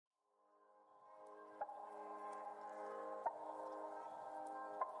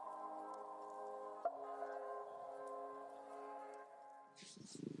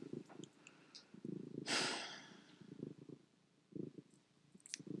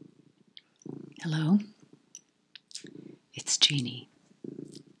Hello, it's Jeannie.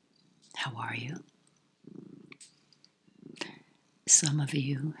 How are you? Some of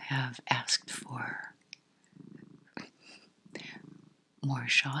you have asked for more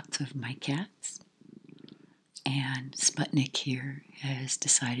shots of my cats, and Sputnik here has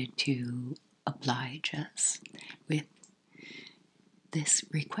decided to oblige us with this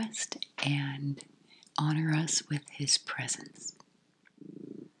request and honor us with his presence.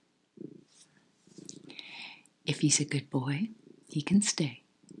 If he's a good boy, he can stay.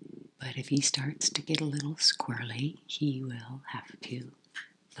 But if he starts to get a little squirrely, he will have to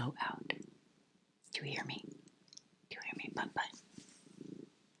go out. Do you hear me? Do you hear me, butt-butt?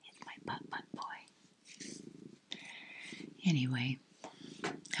 It's my butt-butt boy. Anyway,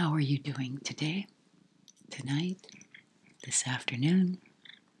 how are you doing today, tonight, this afternoon?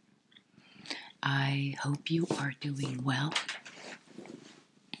 I hope you are doing well.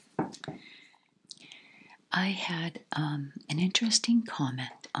 I had an interesting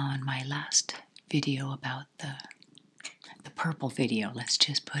comment on my last video about the purple video. Let's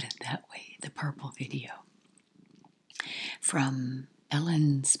just put it that way, the purple video from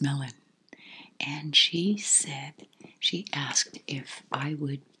Ellen Smellin. And she asked if I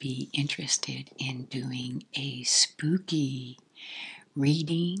would be interested in doing a spooky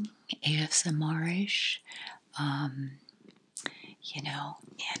reading, ASMR-ish, and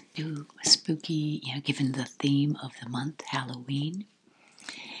do a spooky, given the theme of the month, Halloween.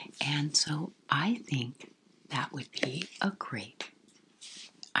 And so I think that would be a great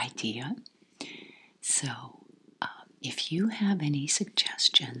idea. So if you have any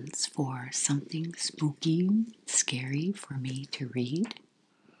suggestions for something spooky, scary for me to read,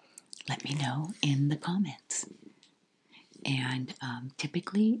 let me know in the comments. And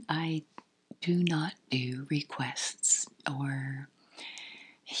typically I do not do requests or,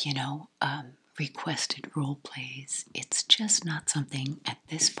 requested role plays. It's just not something at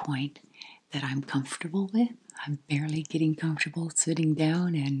this point that I'm comfortable with. I'm barely getting comfortable sitting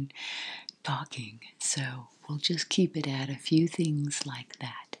down and talking. So we'll just keep it at a few things like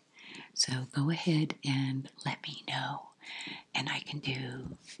that. So go ahead and let me know. And I can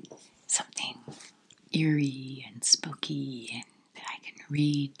do something eerie and spooky, and I can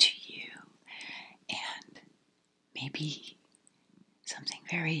read to you. And maybe something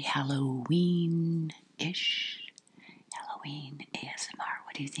very Halloween-ish. Halloween ASMR.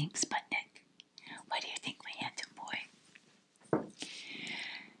 What do you think, Sputnik? What do you think, my handsome boy?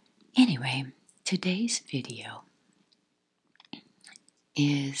 Anyway, today's video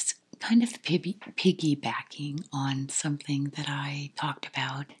is kind of piggybacking on something that I talked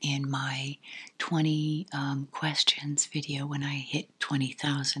about in my 20 questions video when I hit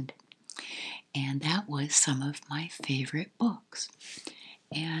 20,000. And that was some of my favorite books.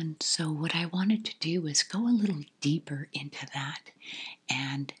 And so what I wanted to do was go a little deeper into that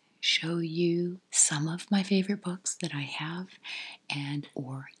and show you some of my favorite books that I have, and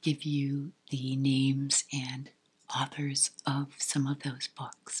or give you the names and authors of some of those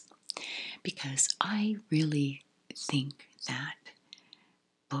books. Because I really think that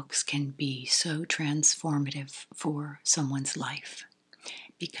books can be so transformative for someone's life,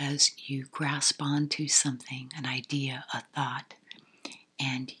 because you grasp onto something, an idea, a thought,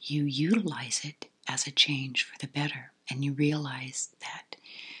 and you utilize it as a change for the better, and you realize that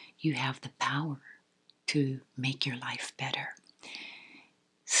you have the power to make your life better.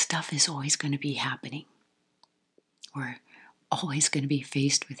 Stuff is always going to be happening. We're always going to be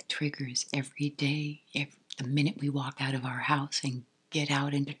faced with triggers every day. The minute we walk out of our house and get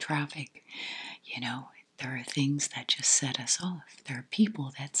out into traffic, there are things that just set us off. There are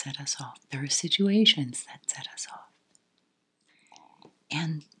people that set us off. There are situations that set us off.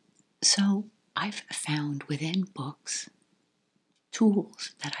 And so I've found within books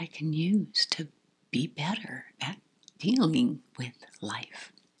tools that I can use to be better at dealing with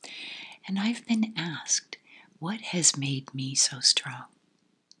life. And I've been asked, what has made me so strong?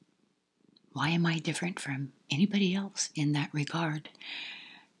 Why am I different from anybody else in that regard?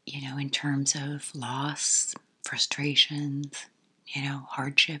 In terms of loss, frustrations,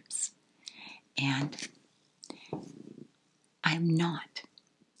 hardships. And I'm not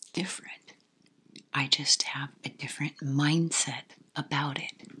different. I just have a different mindset about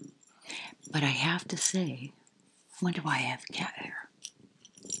it. But I have to say, when do I have cat hair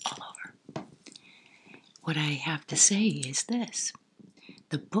all over? What I have to say is this.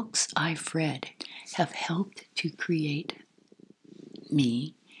 The books I've read have helped to create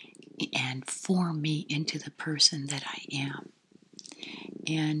me and form me into the person that I am.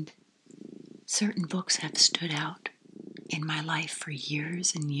 And certain books have stood out in my life for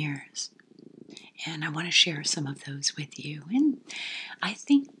years and years. And I want to share some of those with you. And I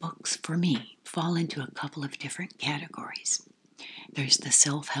think books, for me, fall into a couple of different categories. There's the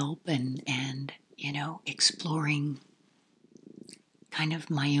self-help and exploring kind of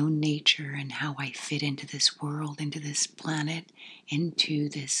my own nature and how I fit into this world, into this planet, into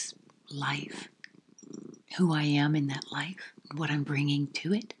this life, who I am in that life, what I'm bringing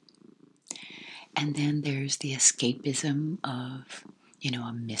to it. And then there's the escapism of,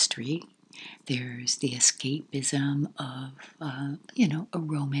 a mystery. There's the escapism of, a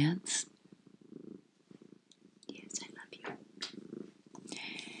romance. Yes, I love you.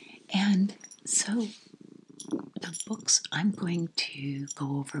 And so the books I'm going to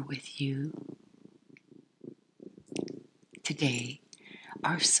go over with you today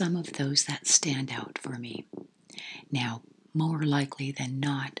are some of those that stand out for me. Now, more likely than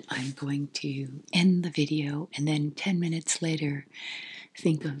not, I'm going to end the video and then 10 minutes later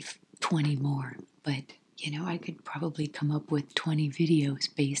think of 20 more. But, I could probably come up with 20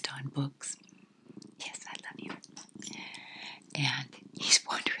 videos based on books. Yes, I love you. And he's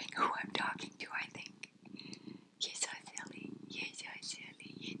wondering who I'm talking to, I think. You're so silly. You're so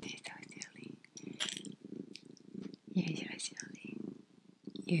silly. You're so silly. You're so silly.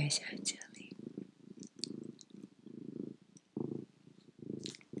 You're so silly.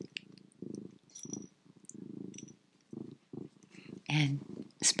 And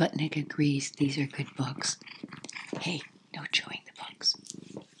Sputnik agrees these are good books. Hey, no chewing the books.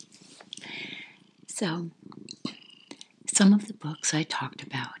 So, some of the books I talked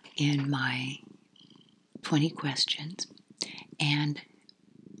about in my 20 questions, and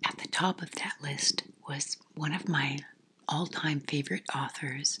at the top of that list was one of my all-time favorite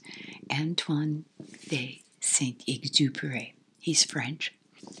authors, Antione de St. Exupery. He's French.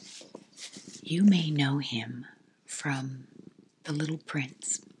 You may know him from The Little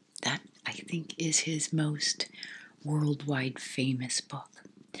Prince. That, I think, is his most worldwide famous book.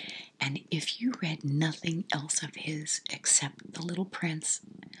 And if you read nothing else of his except The Little Prince,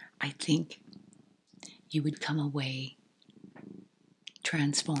 I think you would come away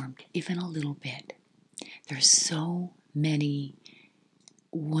transformed, even a little bit. There's so many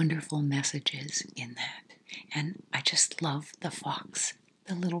wonderful messages in that. And I just love the fox,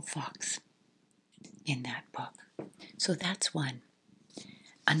 the little fox in that book. So that's one.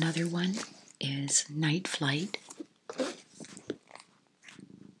 Another one is Night Flight.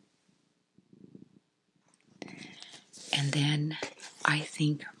 And then I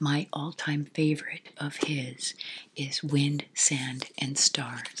think my all-time favorite of his is Wind, Sand, and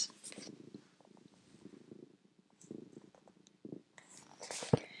Stars.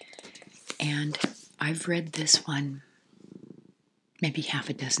 And I've read this one maybe half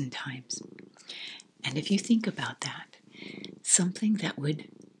a dozen times. And if you think about that, something that would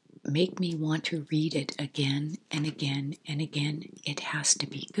make me want to read it again and again and again, it has to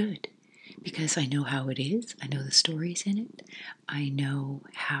be good. Because I know how it is, I know the stories in it, I know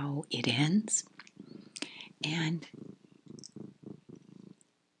how it ends, and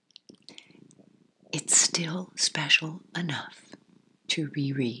it's still special enough to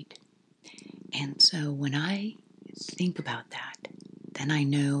reread. And so when I think about that, then I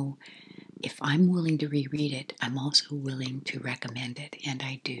know if I'm willing to reread it, I'm also willing to recommend it, and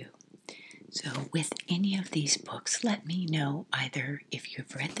I do. So with any of these books, let me know either if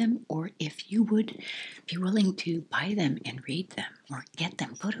you've read them or if you would be willing to buy them and read them or get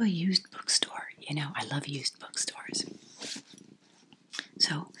them. Go to a used bookstore. I love used bookstores.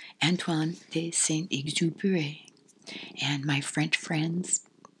 So Antione de St. Exupery. And my French friends,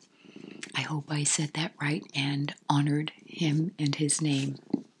 I hope I said that right and honored him and his name,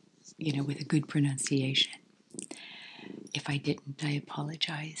 with a good pronunciation. If I didn't, I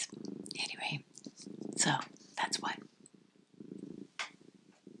apologize. Anyway, so that's one.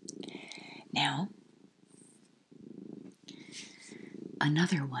 Now,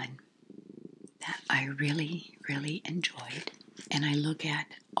 another one that I really, really enjoyed and I look at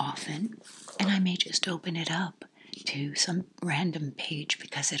often, and I may just open it up to some random page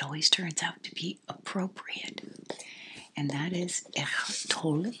because it always turns out to be appropriate. And that is Eckharte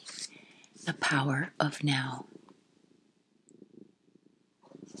Tolle, The Power of Now.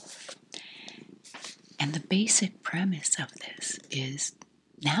 And the basic premise of this is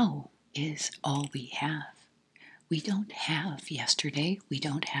now is all we have. We don't have yesterday. We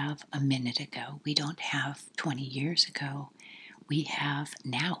don't have a minute ago. We don't have 20 years ago. We have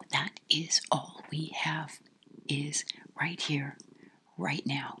now. That is all we have, is right here, right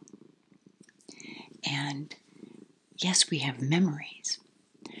now. And yes, we have memories,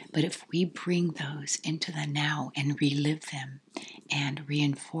 But if we bring those into the now and relive them and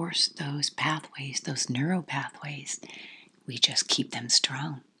reinforce those pathways, those neural pathways, we just keep them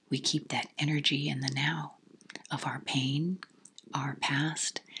strong. We keep that energy in the now of our pain, our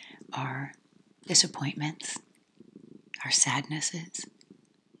past, our disappointments, our sadnesses.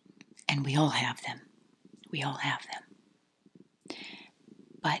 And we all have them. We all have them.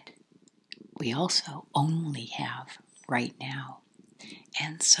 But we also only have right now.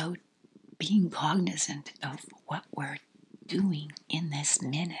 And so being cognizant of what we're doing in this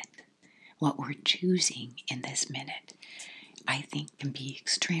minute, what we're choosing in this minute, I think can be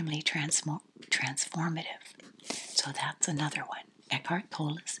extremely transformative. So that's another one. Eckharte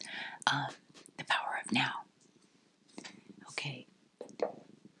Tolle's The Power of Now. Okay.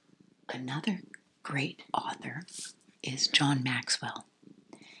 Another great author is John Maxwell.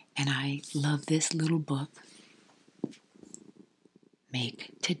 And I love this little book,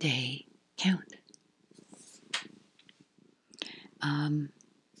 Make Today Count.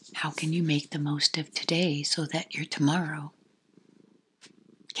 How can you make the most of today so that your tomorrow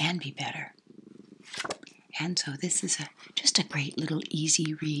can be better? And so this is just a great little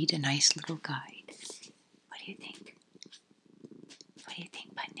easy read, a nice little guide. What do you think? What do you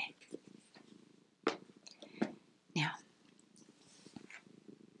think, Sputnik? Now,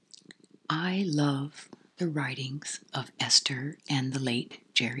 I love the writings of Esther and the late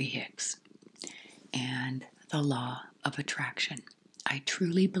Jerry Hicks and the law of attraction. I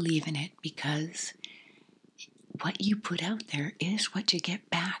truly believe in it because what you put out there is what you get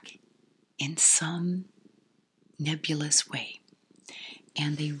back in some nebulous way.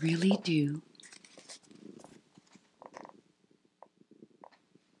 And they really do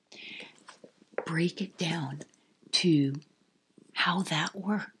break it down to how that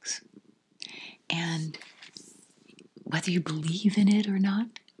works. And whether you believe in it or not,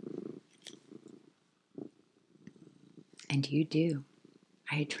 and you do.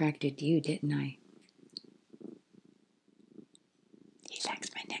 I attracted you, didn't I? He likes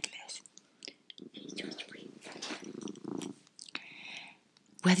my necklace. He's so sweet.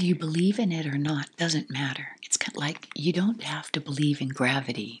 Whether you believe in it or not doesn't matter. It's kind of like you don't have to believe in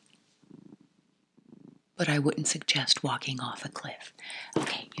gravity, but I wouldn't suggest walking off a cliff.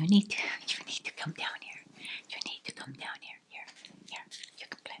 Okay, you need to come down here. You need to come down here. Here, you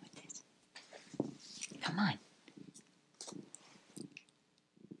can play with this. Come on.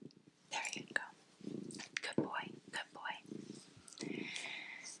 There you go. Good boy, good boy.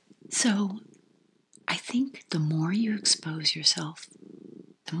 So, I think the more you expose yourself,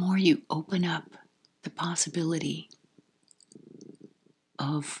 the more you open up the possibility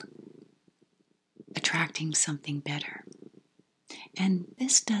of attracting something better. And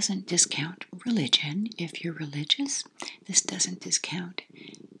this doesn't discount religion if you're religious. This doesn't discount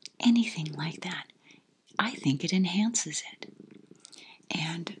anything like that. I think it enhances it.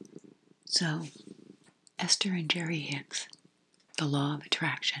 And so, Esther and Jerry Hicks, The Law of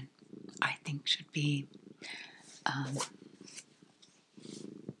Attraction, I think should be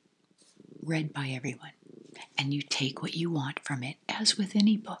read by everyone. And you take what you want from it, as with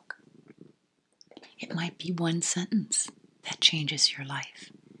any book. It might be one sentence that changes your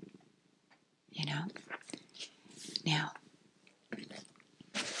life. You know? Now,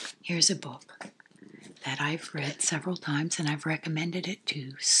 here's a book that I've read several times, and I've recommended it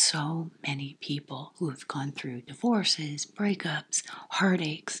to so many people who have gone through divorces, breakups,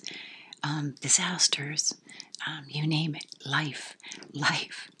 heartaches, disasters, you name it. Life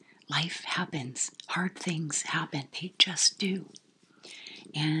happens. Hard things happen. They just do.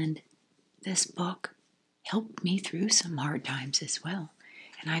 And this book helped me through some hard times as well.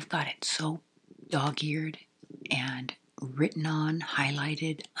 And I've got it so dog-eared and written on,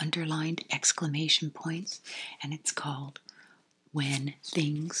 highlighted, underlined, exclamation points. And it's called When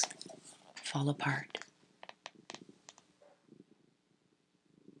Things Fall Apart.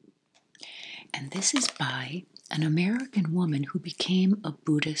 And this is by an American woman who became a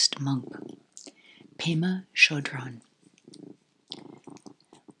Buddhist monk, Pema Chodrom.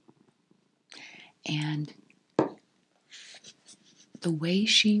 And the way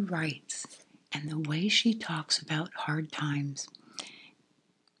she writes and the way she talks about hard times,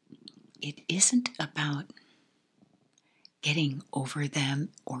 it isn't about getting over them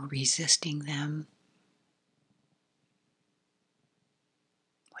or resisting them.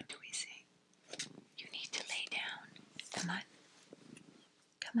 What do we say? You need to lay down. Come on.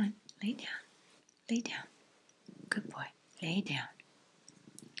 Come on. Lay down. Lay down. Good boy. Lay down.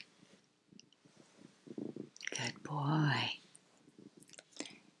 Good boy.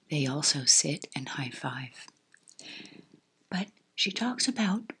 They also sit and high five. But she talks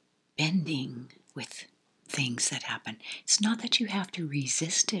about bending with things that happen. It's not that you have to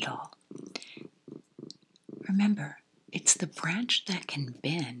resist it all. Remember, it's the branch that can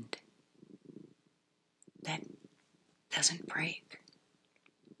bend that doesn't break.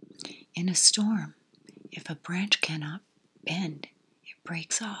 In a storm, if a branch cannot bend, it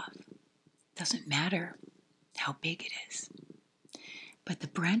breaks off. Doesn't matter how big it is. But the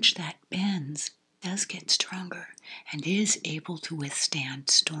branch that bends does get stronger and is able to withstand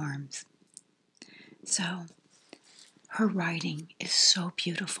storms. So, her writing is so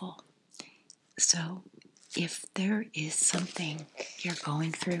beautiful. So, if there is something you're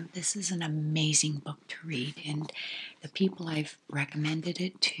going through, this is an amazing book to read. And the people I've recommended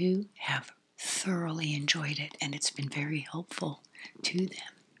it to have thoroughly enjoyed it, and it's been very helpful to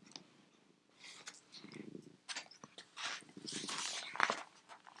them.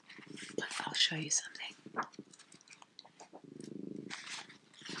 I'll show you something.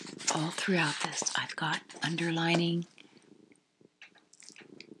 All throughout this, I've got underlining.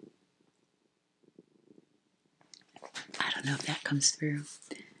 I don't know if that comes through.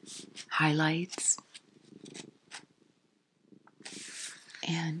 Highlights.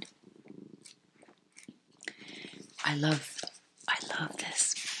 And I love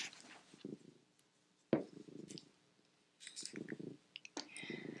this.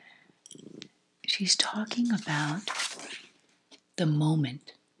 She's talking about the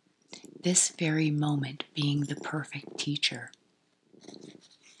moment, this very moment being the perfect teacher.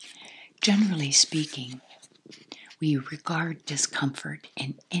 Generally speaking, we regard discomfort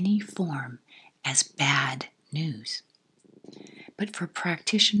in any form as bad news. But for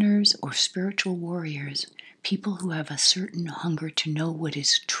practitioners or spiritual warriors, people who have a certain hunger to know what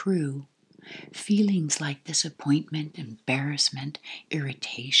is true, feelings like disappointment, embarrassment,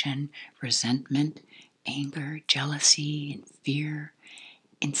 irritation, resentment, anger, jealousy, and fear,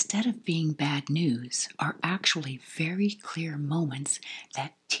 instead of being bad news, are actually very clear moments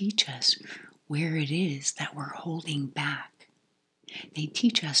that teach us where it is that we're holding back. They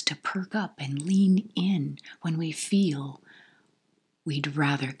teach us to perk up and lean in when we feel we'd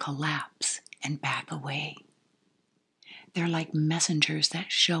rather collapse and back away. They're like messengers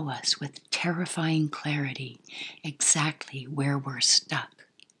that show us with terrifying clarity exactly where we're stuck.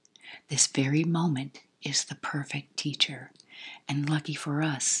 This very moment is the perfect teacher, and lucky for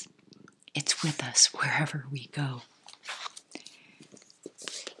us, it's with us wherever we go.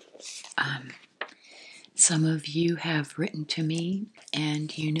 Some of you have written to me,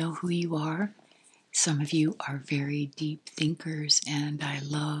 and you know who you are. Some of you are very deep thinkers, and I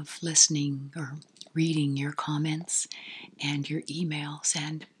love listening or reading your comments and your emails,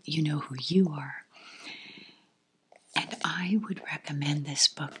 and you know who you are. And I would recommend this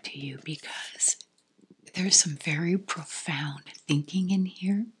book to you because there's some very profound thinking in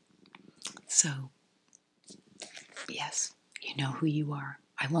here. So, yes, you know who you are.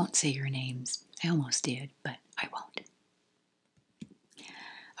 I won't say your names. I almost did, but I won't.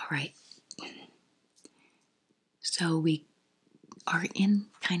 All right. So we are in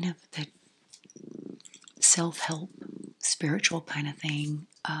kind of the self-help, spiritual kind of thing,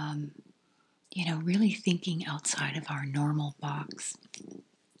 really thinking outside of our normal box.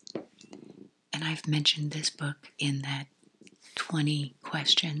 And I've mentioned this book in that 20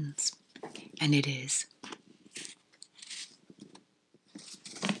 questions, and it is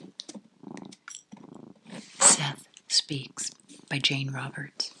Seth Speaks by Jane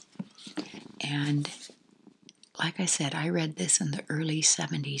Roberts. And like I said, I read this in the early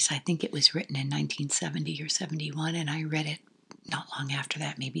 70s. I think it was written in 1970 or 71, and I read it not long after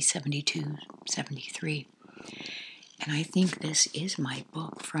that, maybe 72, 73. And I think this is my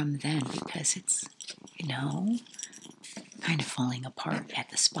book from then because it's, kind of falling apart at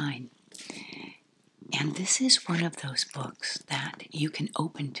the spine. And this is one of those books that you can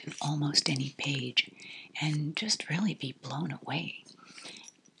open to almost any page and just really be blown away.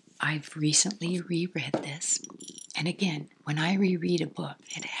 I've recently reread this, and again, when I reread a book,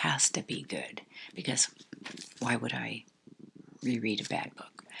 it has to be good, because why would I reread a bad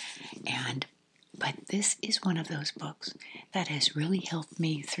book? But this is one of those books that has really helped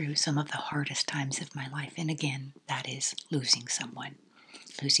me through some of the hardest times of my life, and again, that is losing someone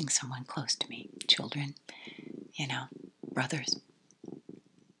close to me, children, brothers.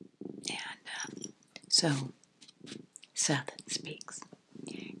 And so, Seth Speaks.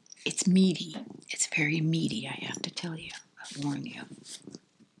 It's meaty. It's very meaty, I have to tell you. I warn you.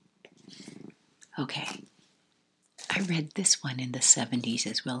 Okay. I read this one in the 70s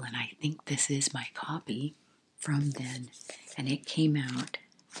as well, and I think this is my copy from then. And it came out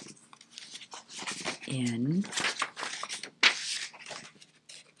in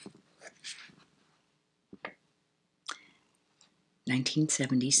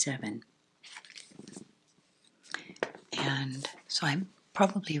 1977. And so I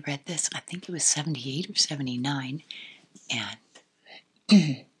probably read this, I think it was 78 or 79, and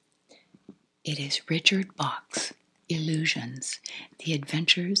it is Richard Bach's Illusions, The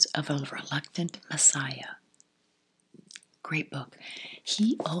Adventures of a Reluctant Messiah. Great book.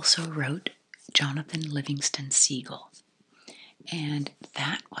 He also wrote Jonathan Livingston Seagull, and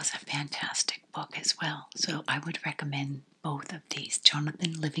that was a fantastic book as well. So I would recommend both of these,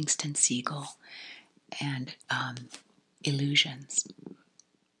 Jonathan Livingston Seagull and Illusions.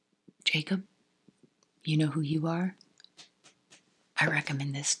 Jacob, you know who you are? I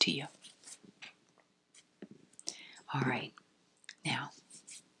recommend this to you. All right, now,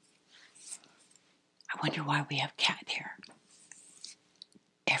 I wonder why we have cat hair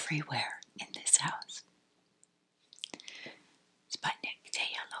everywhere in this house. Sputnik, say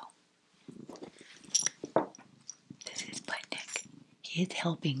hello. This is Sputnik. He is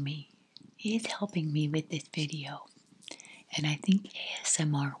helping me. He is helping me with this video. And I think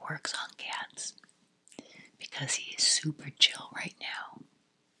ASMR works on cats because he is super chill right now.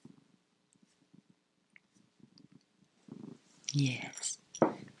 Yes.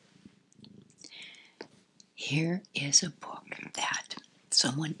 Here is a book that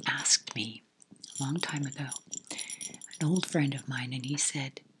someone asked me a long time ago, an old friend of mine, and he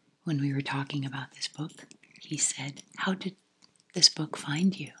said, when we were talking about this book, he said, "How did this book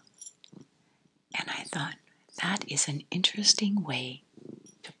find you?" And I thought, that is an interesting way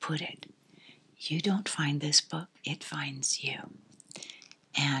to put it. You don't find this book, it finds you.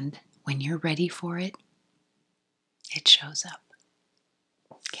 And when you're ready for it, it shows up.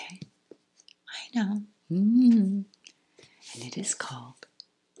 Okay? I know. And it is called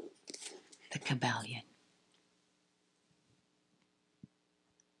The Kybalion.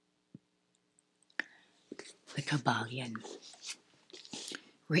 The Kybalion.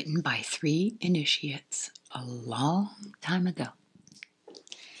 Written by 3 initiates a long time ago.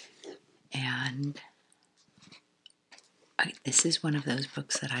 And this is one of those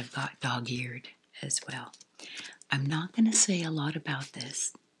books that I've got dog-eared as well. I'm not going to say a lot about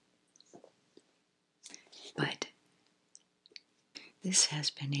this, but this has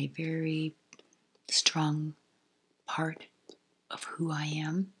been a very strong part of who I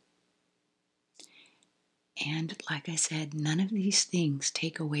am. And like I said, none of these things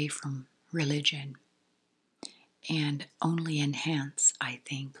take away from religion and only enhance, I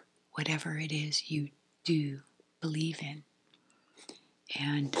think, whatever it is you do believe in.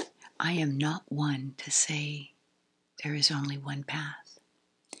 And I am not one to say there is only one path.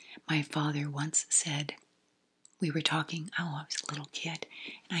 My father once said, we were talking, I was a little kid,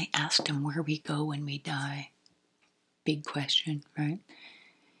 and I asked him where we go when we die. Big question, right?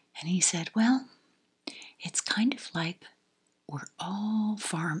 And he said, well, it's kind of like we're all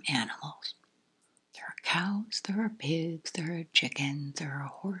farm animals. There are cows, there are pigs, there are chickens, there are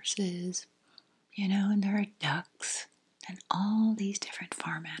horses, and there are ducks, and all these different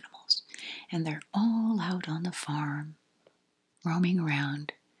farm animals. And they're all out on the farm, roaming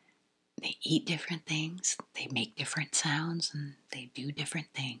around. They eat different things, they make different sounds, and they do different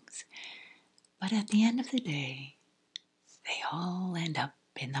things. But at the end of the day, they all end up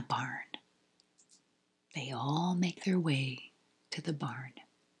in the barn. They all make their way to the barn.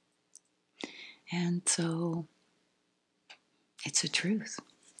 And so, it's a truth,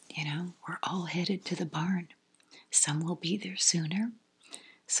 we're all headed to the barn. Some will be there sooner,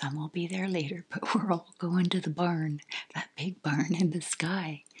 some will be there later, but we're all going to the barn, that big barn in the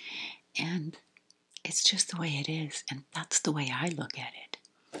sky. And it's just the way it is, and that's the way I look at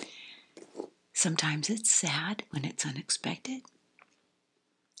it. Sometimes it's sad when it's unexpected.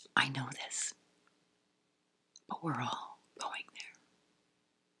 I know this. But we're all going there.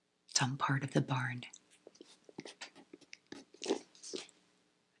 Some part of the barn.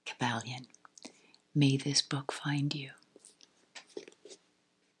 Kybalion. May this book find you.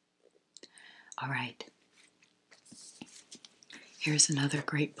 All right. Here's another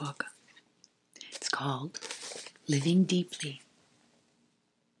great book. It's called Living Deeply.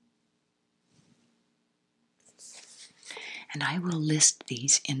 And I will list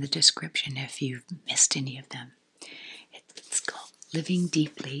these in the description if you've missed any of them. It's called Living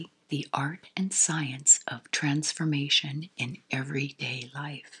Deeply, The Art and Science of Transformation in Everyday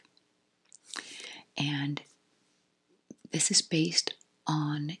Life. And this is based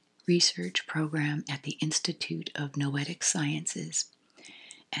on research program at the Institute of Noetic Sciences.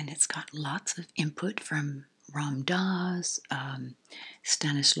 And it's got lots of input from Ram Dass,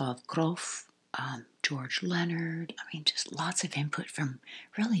 Stanislav Grof, George Leonard. Just lots of input from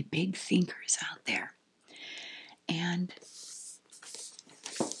really big thinkers out there. And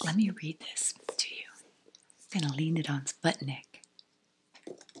let me read this to you. I'm going to lean it on Sputnik.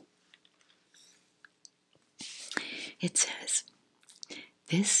 It says,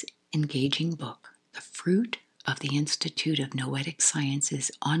 this engaging book, the fruit of the Institute of Noetic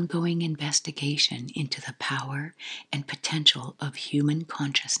Science's ongoing investigation into the power and potential of human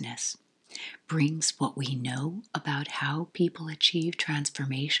consciousness, brings what we know about how people achieve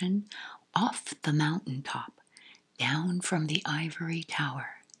transformation off the mountaintop, down from the ivory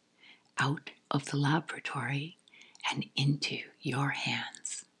tower, out of the laboratory, and into your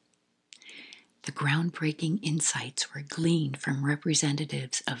hands. The groundbreaking insights were gleaned from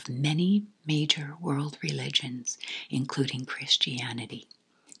representatives of many major world religions, including Christianity,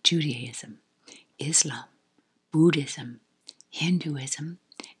 Judaism, Islam, Buddhism, Hinduism,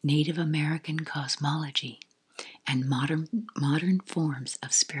 Native American cosmology, and modern forms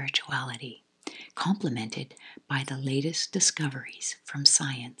of spirituality, complemented by the latest discoveries from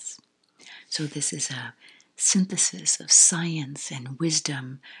science. So this is a synthesis of science and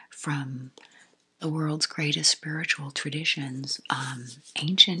wisdom from the world's greatest spiritual traditions,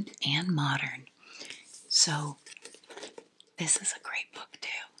 ancient and modern. So this is a great book too.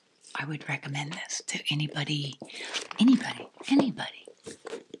 I would recommend this to anybody.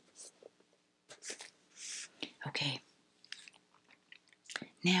 Okay.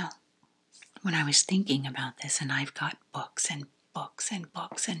 Now, when I was thinking about this, and I've got books and books and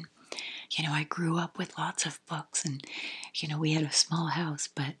books, and, I grew up with lots of books, and, we had a small house,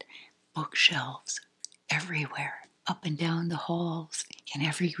 but bookshelves everywhere, up and down the halls, in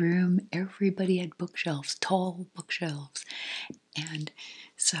every room, everybody had bookshelves, tall bookshelves. And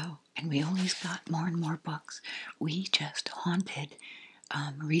we always got more and more books. We just haunted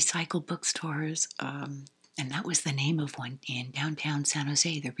recycle bookstores, and that was the name of one in downtown San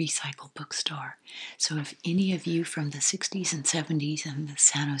Jose, the Recycle Bookstore. So if any of you from the 60s and 70s and the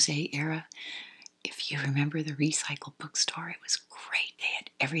San Jose era, if you remember the Recycle Bookstore, it was great. They had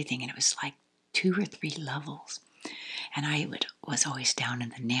everything, and it was like 2 or 3 levels. And I was always down in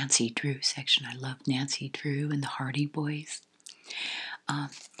the Nancy Drew section. I loved Nancy Drew and the Hardy Boys.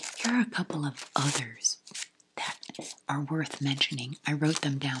 Here are a couple of others that are worth mentioning. I wrote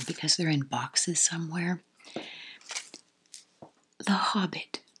them down because they're in boxes somewhere. The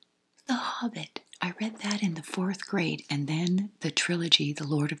Hobbit. I read that in the 4th grade, and then the trilogy, the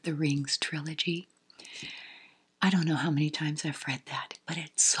Lord of the Rings trilogy. I don't know how many times I've read that, but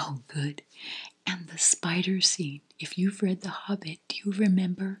it's so good. And the spider scene. If you've read The Hobbit, do you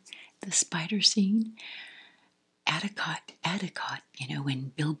remember the spider scene? Atticot,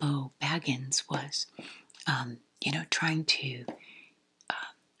 when Bilbo Baggins was, trying to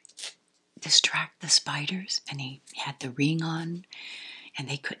distract the spiders, and he had the ring on, and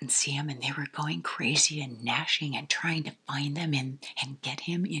they couldn't see him, and they were going crazy and gnashing and trying to find them and get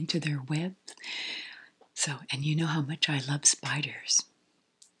him into their webs. So, and you know how much I love spiders.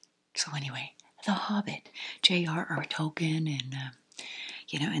 So anyway, The Hobbit, J.R.R. Tolkien, and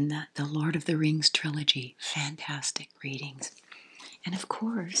and the Lord of the Rings trilogy, fantastic readings. And of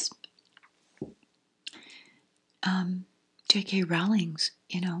course, J.K. Rowling's,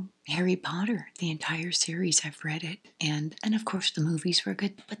 Harry Potter, the entire series, I've read it. And of course the movies were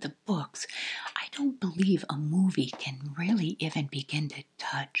good, but the books, I don't believe a movie can really even begin to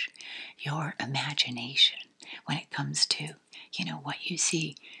touch your imagination when it comes to, what you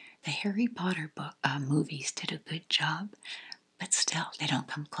see. The Harry Potter movies did a good job, but still, they don't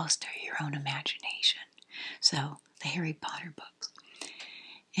come close to your own imagination. So, the Harry Potter books.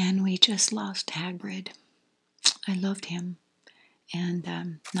 And we just lost Hagrid. I loved him.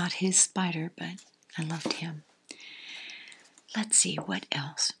 And not his spider, but I loved him. Let's see, what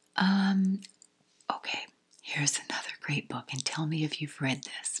else? Okay, here's another great book. And tell me if you've read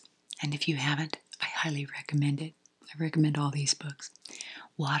this. And if you haven't, I highly recommend it. I recommend all these books.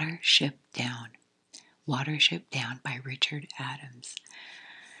 Watership Down by Richard Adams.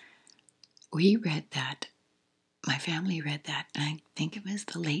 We read that. My family read that, and I think it was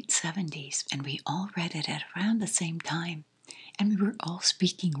the late 70s, and we all read it at around the same time. And we were all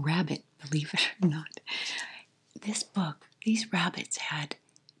speaking rabbit, believe it or not. This book, these rabbits had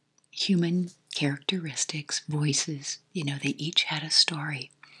human characteristics, voices, they each had a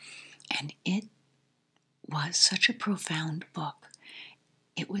story. And it was such a profound book.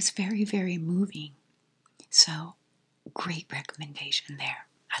 It was very, very moving. So, great recommendation there.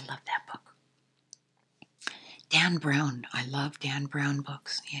 I love that book. Dan Brown. I love Dan Brown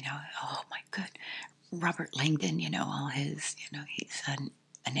books. Oh my good. Robert Langdon, all his, he's an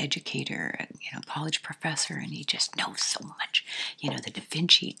educator, college professor, and he just knows so much. The Da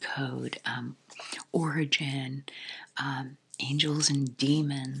Vinci Code, Origin, angels and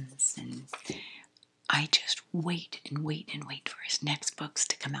demons, and I just wait and wait and wait for his next books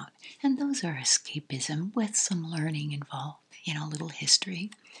to come out. And those are escapism with some learning involved, a little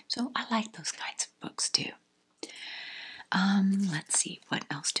history. So I like those kinds of books too. Let's see, what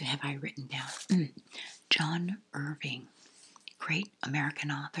else have I written down? John Irving, great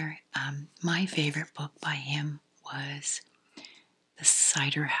American author. My favorite book by him was The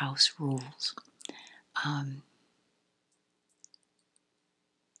Cider House Rules.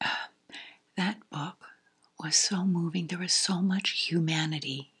 That book was so moving. There was so much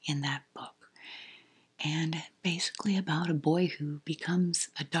humanity in that book. And basically about a boy who becomes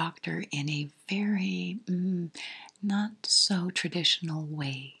a doctor in a very not so traditional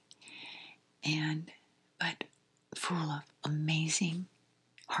way. But full of amazing,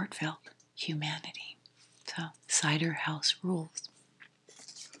 heartfelt humanity. So, Cider House Rules.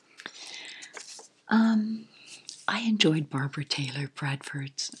 I enjoyed Barbara Taylor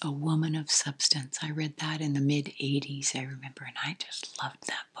Bradford's A Woman of Substance. I read that in the mid-'80s, I remember, and I just loved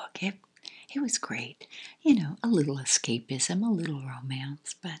that book. It was great. A little escapism, a little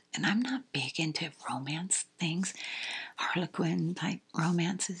romance, and I'm not big into romance things, Harlequin-type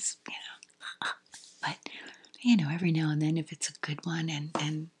romances, but, every now and then, if it's a good one,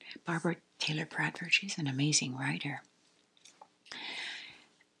 and Barbara Taylor Bradford, she's an amazing writer.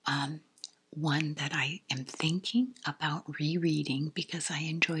 One that I am thinking about rereading because I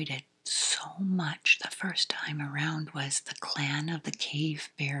enjoyed it so much the first time around was The Clan of the Cave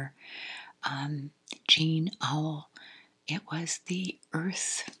Bear, Jean Auel. It was the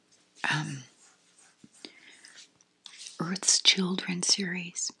Earth's Children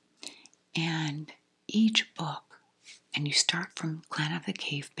series. And each book, and you start from Clan of the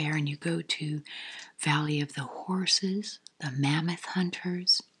Cave Bear and you go to Valley of the Horses, the Mammoth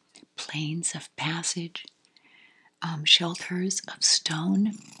Hunters, Plains of Passage, Shelters of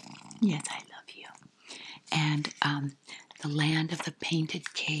Stone. Yes, I love you. And The Land of the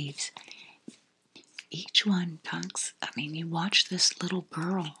Painted Caves. Each one talks, you watch this little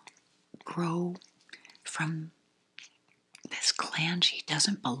girl grow from this clan she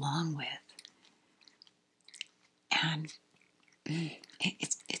doesn't belong with. And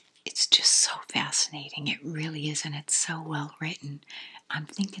it's just so fascinating. It really is, and it's so well written. I'm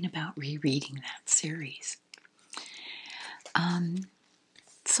thinking about rereading that series.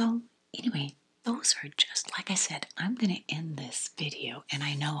 So anyway, those are just, like I said, I'm going to end this video, and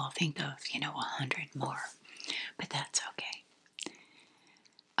I know I'll think of, 100 more, but that's okay.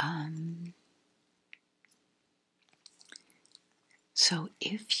 So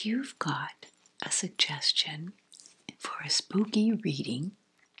if you've got a suggestion for a spooky reading,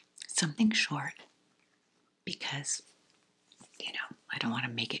 something short, because, I don't want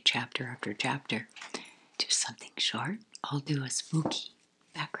to make it chapter after chapter, just something short. I'll do a spooky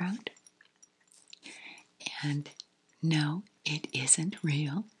background. And no, it isn't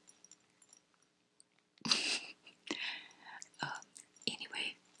real.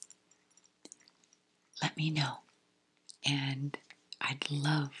 Anyway, let me know. And I'd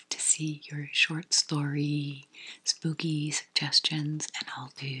love to see your short story, spooky suggestions, and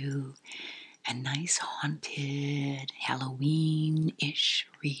I'll do a nice haunted Halloween-ish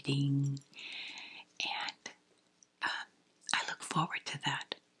reading. And I look forward to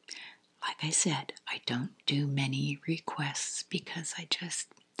that. Like I said, I don't do many requests because I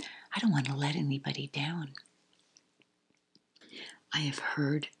don't want to let anybody down. I have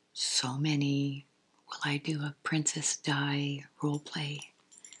heard so many, will I do a Princess Di role play?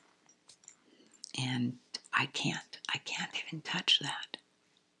 And I can't even touch that.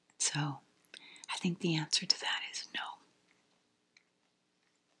 So I think the answer to that is no.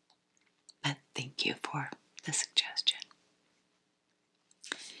 But thank you for the suggestion.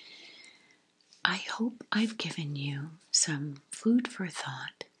 I hope I've given you some food for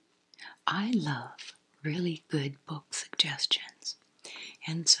thought. I love really good book suggestions.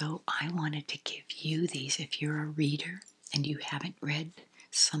 And so I wanted to give you these. If you're a reader and you haven't read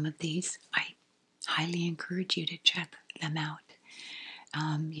some of these, I highly encourage you to check them out.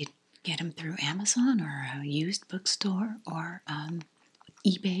 You get them through Amazon or a used bookstore or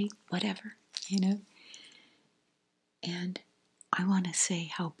eBay, whatever, And I want to say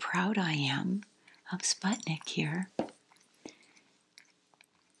how proud I am of Sputnik here.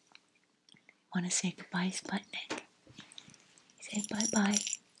 Want to say goodbye, Sputnik? Say bye-bye.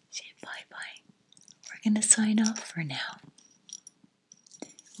 Say bye-bye. We're going to sign off for now.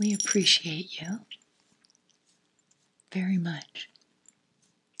 We appreciate you very much.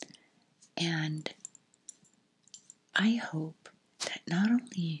 And I hope that not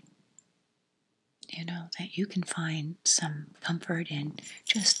only that you can find some comfort in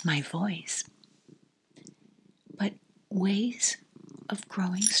just my voice. But ways of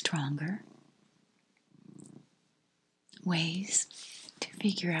growing stronger, ways to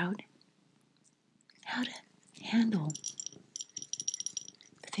figure out how to handle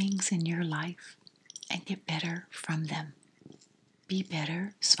things in your life and get better from them. Be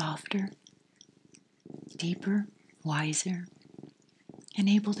better, softer, deeper, wiser, and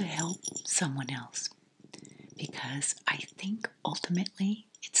able to help someone else. Because I think ultimately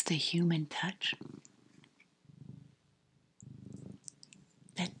it's the human touch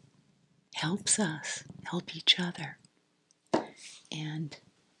that helps us help each other. And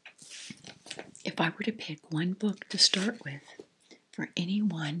if I were to pick one book to start with for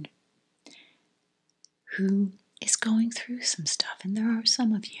anyone who is going through some stuff, and there are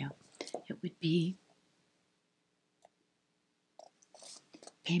some of you, it would be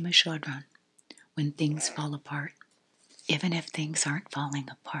Pema Chodrom, When Things Fall Apart. Even if things aren't falling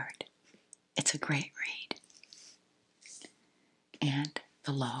apart, it's a great read. And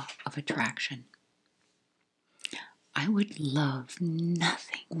The Law of Attraction. I would love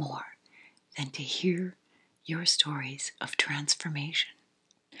nothing more than to hear your stories of transformation,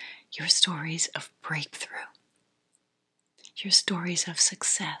 your stories of breakthrough, your stories of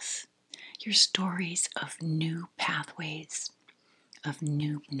success, your stories of new pathways, of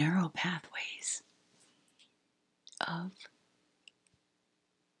new neural pathways, of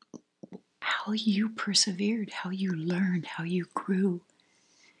how you persevered, how you learned, how you grew.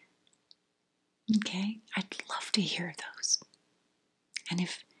 Okay? I'd love to hear those. And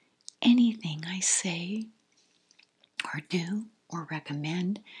if anything I say or do or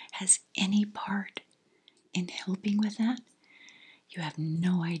recommend has any part in helping with that, you have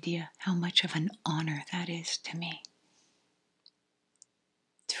no idea how much of an honor that is to me.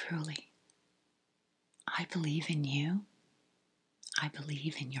 Truly. I believe in you. I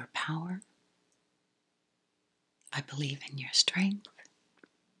believe in your power. I believe in your strength.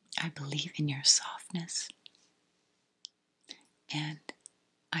 I believe in your softness. And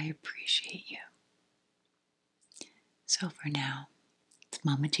I appreciate you. So for now, it's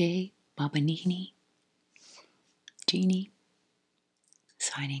Mama J, Baba Nini, Jeannie,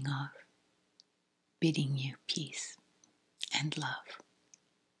 signing off, bidding you peace and love.